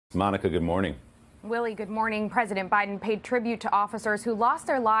Monica, good morning. Willie, good morning. President Biden paid tribute to officers who lost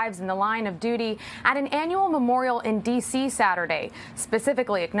their lives in the line of duty at an annual memorial in D.C. Saturday,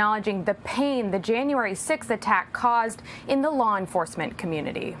 specifically acknowledging the pain the January 6th attack caused in the law enforcement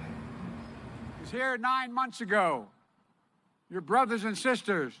community. I was here 9 months ago. Your brothers and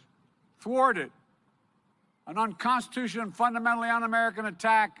sisters thwarted an unconstitutional and fundamentally un-American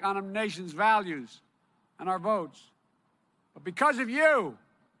attack on our nation's values and our votes. But because of you,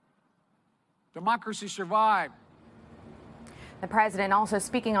 democracy survived. The president also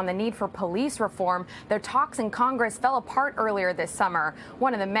speaking on the need for police reform. Their talks in Congress fell apart earlier this summer.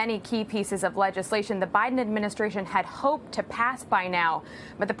 One of the many key pieces of legislation the Biden administration had hoped to pass by now.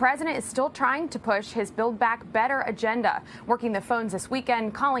 But the president is still trying to push his Build Back Better agenda, working the phones this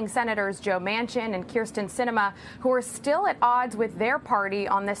weekend, calling Senators Joe Manchin and Kyrsten Sinema, who are still at odds with their party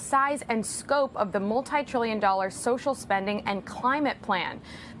on the size and scope of the multi-trillion-dollar social spending and climate plan.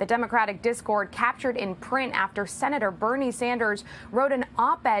 The Democratic discord captured in print after Senator Bernie Sanders wrote an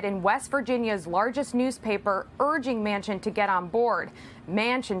op-ed in West Virginia's largest newspaper urging Manchin to get on board.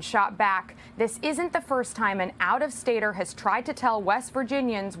 Manchin shot back, "This isn't the first time an out-of-stater has tried to tell West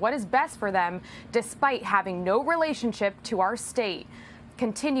Virginians what is best for them, despite having no relationship to our state."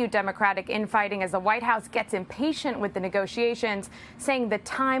 Continued Democratic infighting as the White House gets impatient with the negotiations, saying the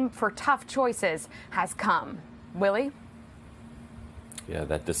time for tough choices has come. Willie? Yeah,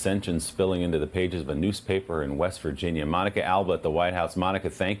 that dissension spilling into the pages of a newspaper in West Virginia. Monica Alba at the White House. Monica,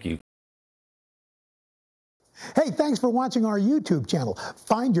 thank you. Hey, thanks for watching our YouTube channel.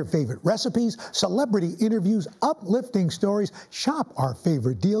 Find your favorite recipes, celebrity interviews, uplifting stories, shop our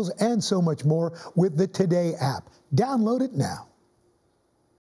favorite deals, and so much more with the Today app. Download it now.